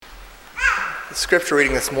The scripture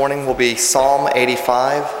reading this morning will be Psalm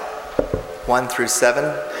 85, 1 through 7,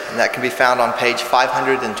 and that can be found on page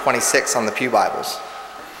 526 on the Pew Bibles.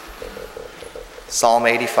 Psalm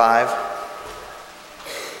 85.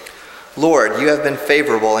 Lord, you have been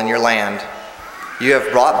favorable in your land. You have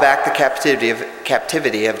brought back the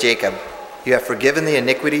captivity of Jacob. You have forgiven the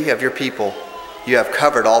iniquity of your people. You have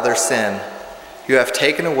covered all their sin. You have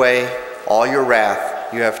taken away all your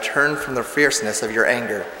wrath. You have turned from the fierceness of your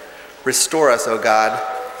anger. Restore us, O God,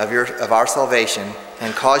 of our salvation,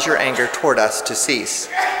 and cause your anger toward us to cease.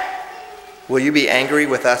 Will you be angry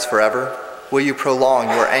with us forever? Will you prolong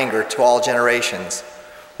your anger to all generations?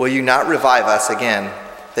 Will you not revive us again,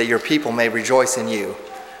 that your people may rejoice in you?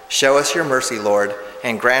 Show us your mercy, Lord,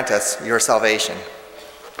 and grant us your salvation.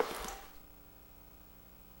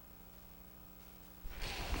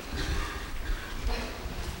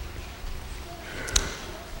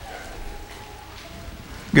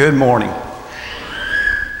 Good morning.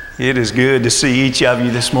 It is good to see each of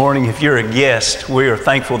you this morning. If you're a guest, we are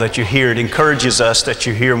thankful that you're here. It encourages us that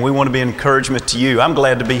you're here, and we want to be an encouragement to you. I'm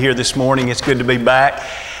glad to be here this morning. It's good to be back.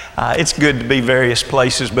 It's good to be various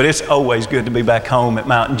places, but it's always good to be back home at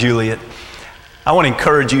Mount Juliet. I want to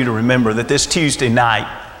encourage you to remember that this Tuesday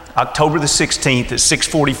night, October the 16th at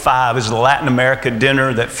 6:45 is the Latin America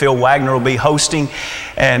dinner that Phil Wagner will be hosting.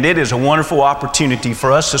 And it is a wonderful opportunity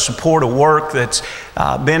for us to support a work that's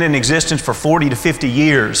been in existence for 40 to 50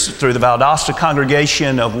 years through the Valdosta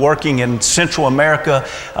congregation of working in Central America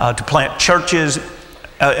to plant churches,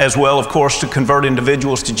 as well, of course, to convert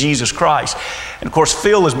individuals to Jesus Christ. And of course,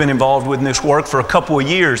 Phil has been involved with this work for a couple of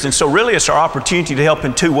years. And so really it's our opportunity to help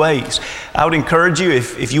in two ways. I would encourage you,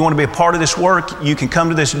 if you want to be a part of this work, you can come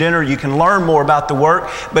to this dinner, you can learn more about the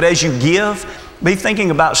work, but as you give, be thinking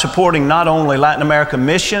about supporting not only Latin America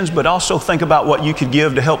missions, but also think about what you could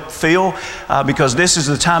give to help Phil, because this is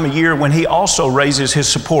the time of year when he also raises his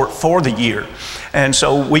support for the year. And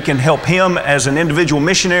so we can help him as an individual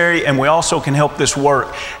missionary, and we also can help this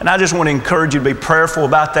work. And I just want to encourage you to be prayerful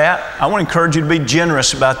about that. I want to encourage you to be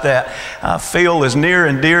generous about that. Phil is near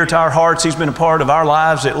and dear to our hearts. He's been a part of our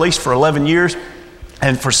lives at least for 11 years.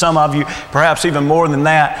 And for some of you, perhaps even more than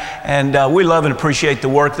that. And we love and appreciate the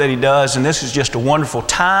work that he does. And this is just a wonderful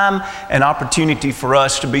time and opportunity for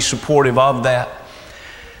us to be supportive of that.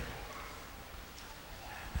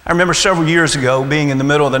 I remember several years ago being in the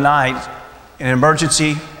middle of the night in an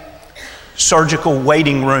emergency surgical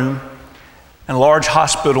waiting room in a large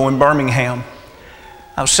hospital in Birmingham.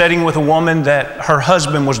 I was sitting with a woman that her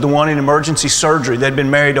husband was the one in emergency surgery. They'd been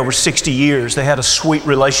married over 60 years. They had a sweet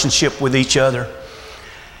relationship with each other.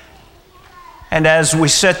 And as we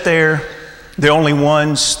sat there, the only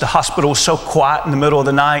ones, the hospital was so quiet in the middle of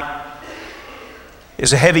the night. It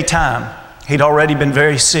was a heavy time. He'd already been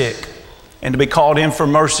very sick. And to be called in for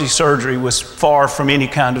emergency surgery was far from any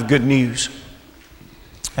kind of good news.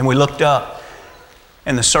 And we looked up,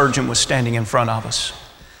 and the surgeon was standing in front of us.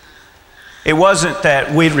 It wasn't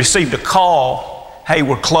that we'd received a call, hey,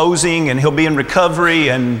 we're closing and he'll be in recovery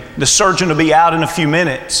and the surgeon will be out in a few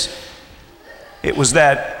minutes. It was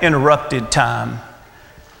that interrupted time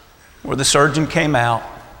where the surgeon came out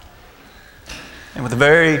and with a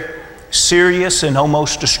very serious and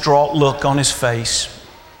almost distraught look on his face,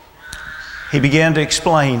 he began to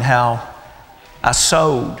explain how I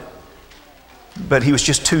sewed, but he was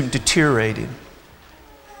just too deteriorated.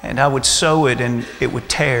 And I would sew it and it would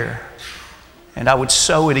tear. And I would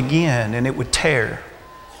sew it again and it would tear.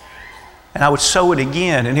 And I would sew it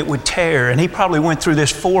again and it would tear. And he probably went through this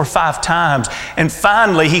 4 or 5 times. And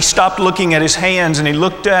finally he stopped looking at his hands and he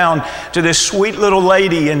looked down to this sweet little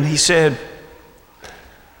lady and he said,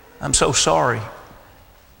 I'm so sorry.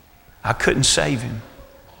 I couldn't save him,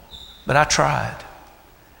 but I tried.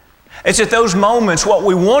 It's at those moments what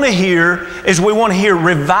we want to hear is we want to hear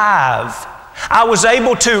revive. I was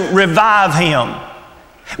able to revive him.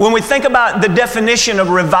 When we think about the definition of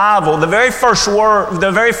revival, the very first word,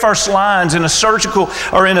 the very first lines in a surgical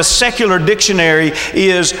or in a secular dictionary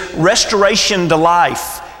is restoration to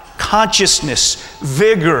life, consciousness,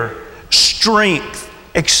 vigor, strength,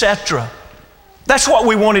 etc. That's what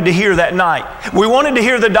we wanted to hear that night. We wanted to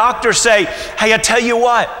hear the doctor say, hey, I tell you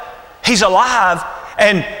what, he's alive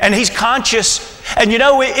and he's conscious. And you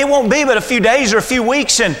know, it won't be but a few days or a few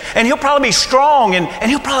weeks and he'll probably be strong and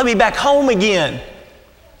he'll probably be back home again.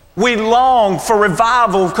 We long for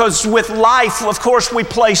revival because with life, of course, we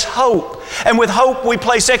place hope. And with hope, we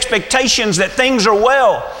place expectations that things are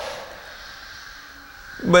well.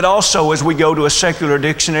 But also, as we go to a secular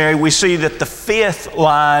dictionary, we see that the 5th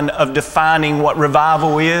line of defining what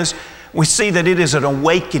revival is, we see that it is an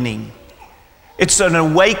awakening. It's an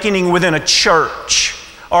awakening within a church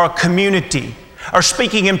or a community. Or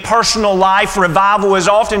speaking in personal life, revival is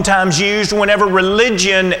oftentimes used whenever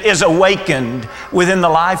religion is awakened within the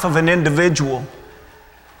life of an individual.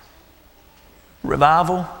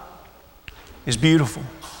 Revival is beautiful.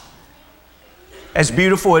 As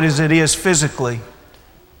beautiful as it is physically,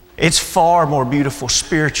 it's far more beautiful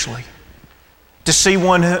spiritually. To see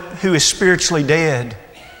one who is spiritually dead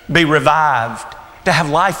be revived, to have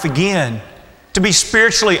life again, to be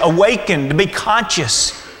spiritually awakened, to be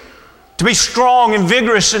conscious, to be strong and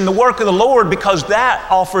vigorous in the work of the Lord, because that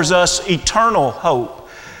offers us eternal hope.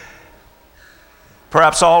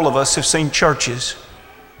 Perhaps all of us have seen churches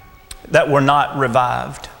that were not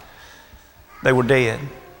revived. They were dead.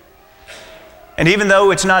 And even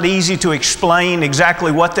though it's not easy to explain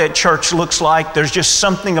exactly what that church looks like, there's just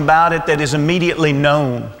something about it that is immediately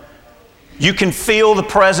known. You can feel the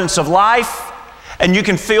presence of life, and you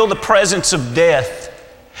can feel the presence of death.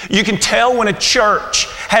 You can tell when a church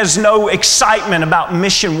has no excitement about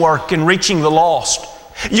mission work and reaching the lost.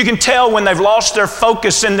 You can tell when they've lost their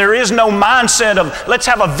focus and there is no mindset of let's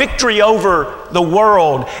have a victory over the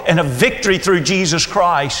world and a victory through Jesus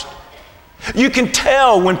Christ. You can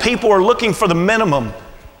tell when people are looking for the minimum.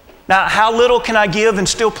 Now, how little can I give and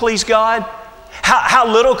still please God?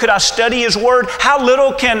 How little could I study His Word? How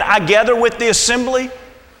little can I gather with the assembly?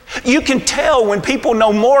 You can tell when people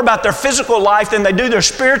know more about their physical life than they do their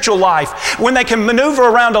spiritual life. When they can maneuver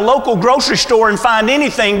around a local grocery store and find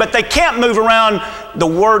anything, but they can't move around the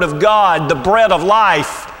Word of God, the bread of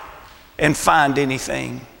life, and find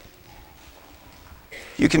anything.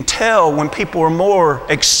 You can tell when people are more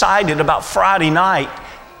excited about Friday night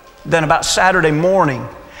than about Saturday morning,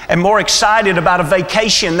 and more excited about a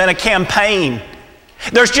vacation than a campaign.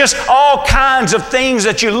 There's just all kinds of things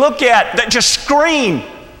that you look at that just scream,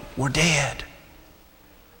 we're dead.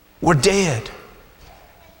 We're dead.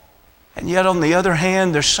 And yet on the other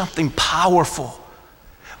hand, there's something powerful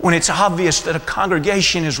when it's obvious that a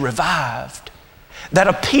congregation is revived, that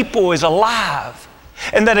a people is alive,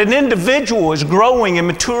 and that an individual is growing and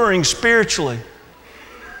maturing spiritually.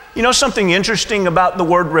 You know something interesting about the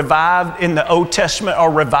word revived in the Old Testament,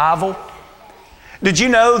 or revival? Did you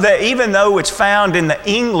know that even though it's found in the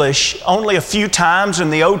English only a few times in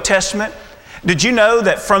the Old Testament, did you know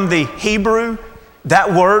that from the Hebrew,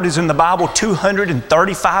 that word is in the Bible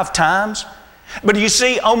 235 times? But you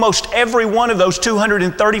see, almost every one of those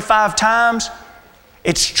 235 times,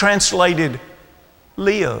 it's translated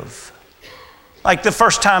live. Like the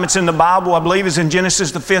first time it's in the Bible, I believe, is in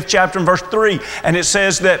Genesis, the 5th chapter and verse 3. And it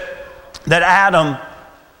says that Adam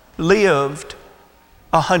lived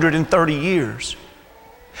 130 years.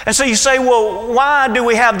 And so you say, well, why do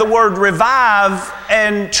we have the word revive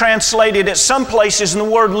and translated at some places and the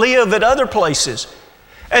word live at other places?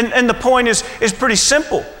 And the point is pretty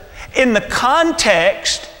simple. In the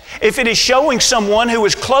context, if it is showing someone who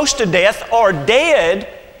is close to death or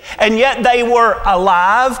dead, and yet they were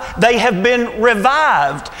alive, they have been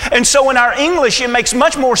revived. And so in our English, it makes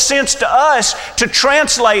much more sense to us to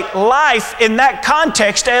translate life in that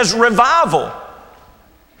context as revival.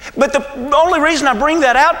 But the only reason I bring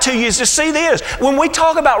that out to you is to see this. When we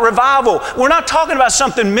talk about revival, we're not talking about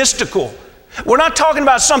something mystical. We're not talking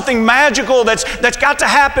about something magical that's got to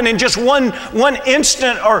happen in just one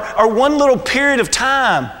instant or one little period of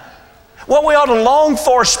time. What we ought to long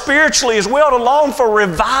for spiritually is we ought to long for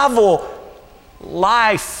revival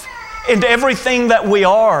life into everything that we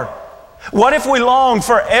are. What if we long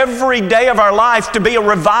for every day of our life to be a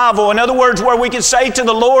revival? In other words, where we can say to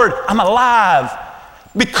the Lord, I'm alive.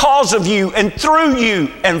 Because of you and through you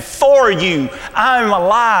and for you, I'm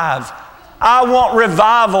alive. I want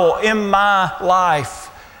revival in my life.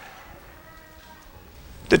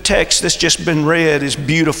 The text that's just been read is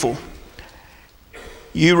beautiful.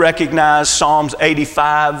 You recognize Psalms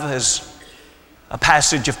 85 as a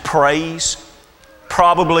passage of praise,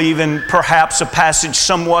 probably even perhaps a passage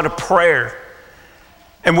somewhat of prayer.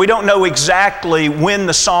 And we don't know exactly when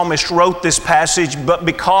the psalmist wrote this passage, but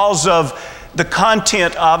because of the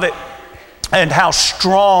content of it and how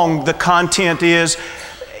strong the content is,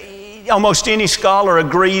 almost any scholar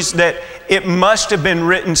agrees that it must have been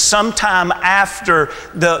written sometime after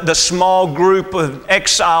the small group of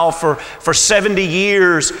exile for 70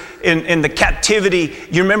 years in the captivity.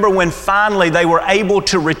 You remember when finally they were able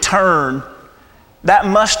to return? That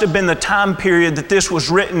must have been the time period that this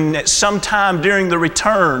was written at some time during the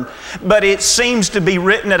return. But it seems to be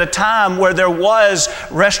written at a time where there was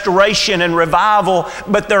restoration and revival,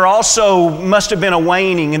 but there also must have been a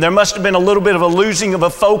waning, and there must have been a little bit of a losing of a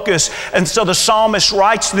focus. And so the psalmist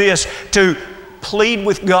writes this to plead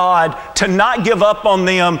with God to not give up on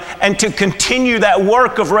them and to continue that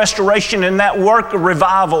work of restoration and that work of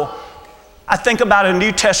revival. I think about a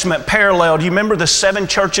New Testament parallel. Do you remember the 7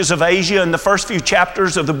 churches of Asia in the first few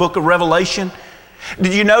chapters of the book of Revelation?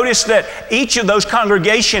 Did you notice that each of those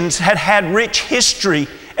congregations had rich history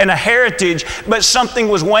and a heritage, but something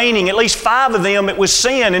was waning? At least 5 of them, it was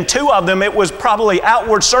sin, and 2 of them, it was probably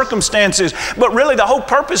outward circumstances. But really the whole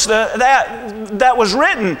purpose that was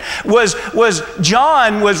written was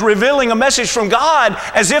John was revealing a message from God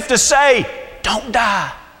as if to say, don't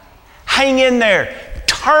die. Hang in there.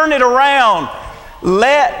 Turn it around.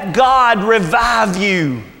 Let God revive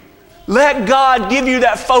you. Let God give you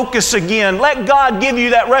that focus again. Let God give you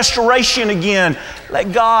that restoration again.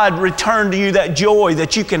 Let God return to you that joy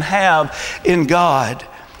that you can have in God.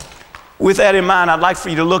 With that in mind, I'd like for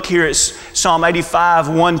you to look here at Psalm 85,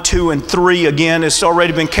 1, 2, and 3 again. It's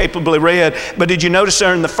already been capably read. But did you notice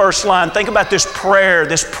there in the first line, think about this prayer,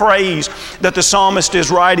 this praise that the psalmist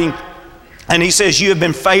is writing. And he says, you have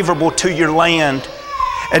been favorable to your land.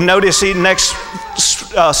 And notice the next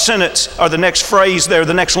sentence, or the next phrase there,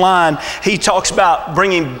 the next line, he talks about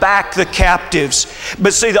bringing back the captives.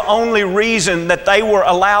 But see, the only reason that they were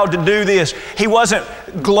allowed to do this, he wasn't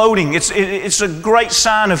gloating. It's a great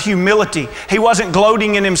sign of humility. He wasn't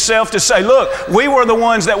gloating in himself to say, look, we were the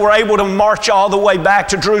ones that were able to march all the way back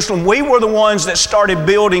to Jerusalem. We were the ones that started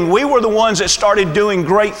building. We were the ones that started doing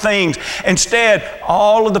great things. Instead,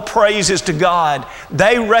 all of the praise is to God.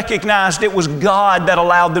 They recognized it was God that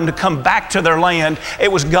allowed them to come back to their land.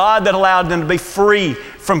 It was God that allowed them to be free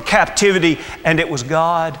from captivity, and it was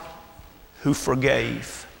God who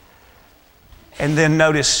forgave. And then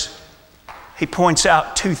notice, he points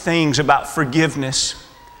out 2 things about forgiveness.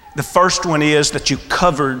 The first one is that you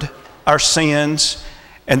covered our sins.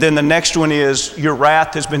 And then the next one is your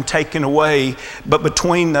wrath has been taken away. But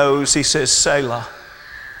between those, he says, Selah.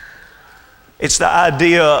 It's the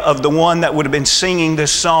idea of the one that would have been singing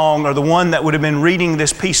this song, or the one that would have been reading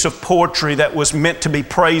this piece of poetry that was meant to be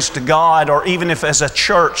praised to God, or even if as a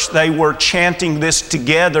church they were chanting this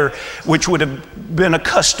together, which would have been a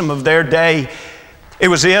custom of their day. It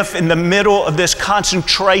was if in the middle of this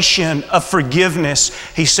concentration of forgiveness,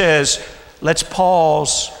 he says, let's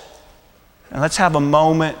pause and let's have a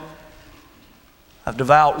moment of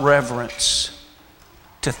devout reverence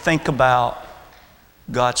to think about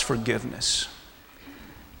God's forgiveness.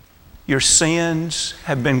 Your sins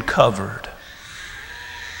have been covered.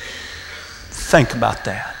 Think about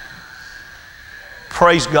that.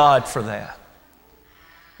 Praise God for that.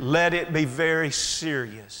 Let it be very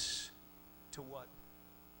serious.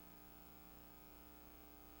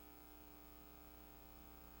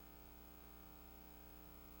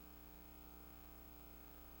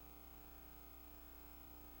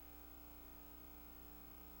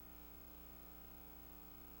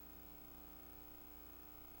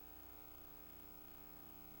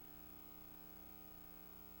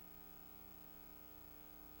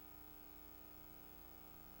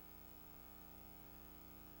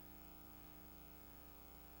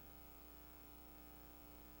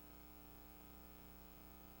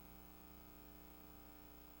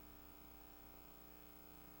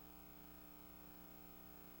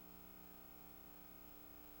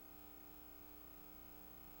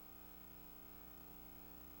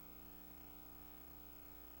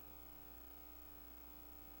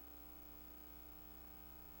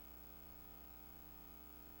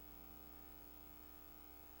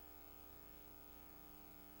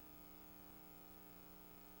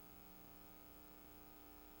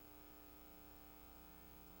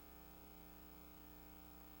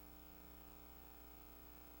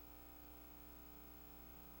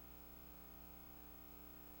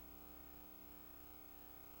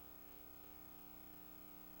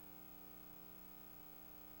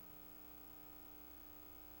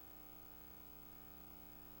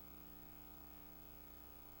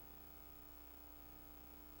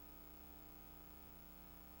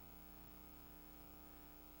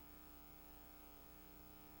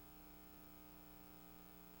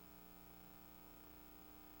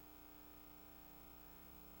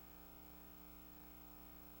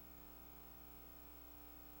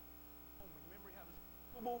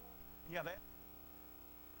 Yeah, that.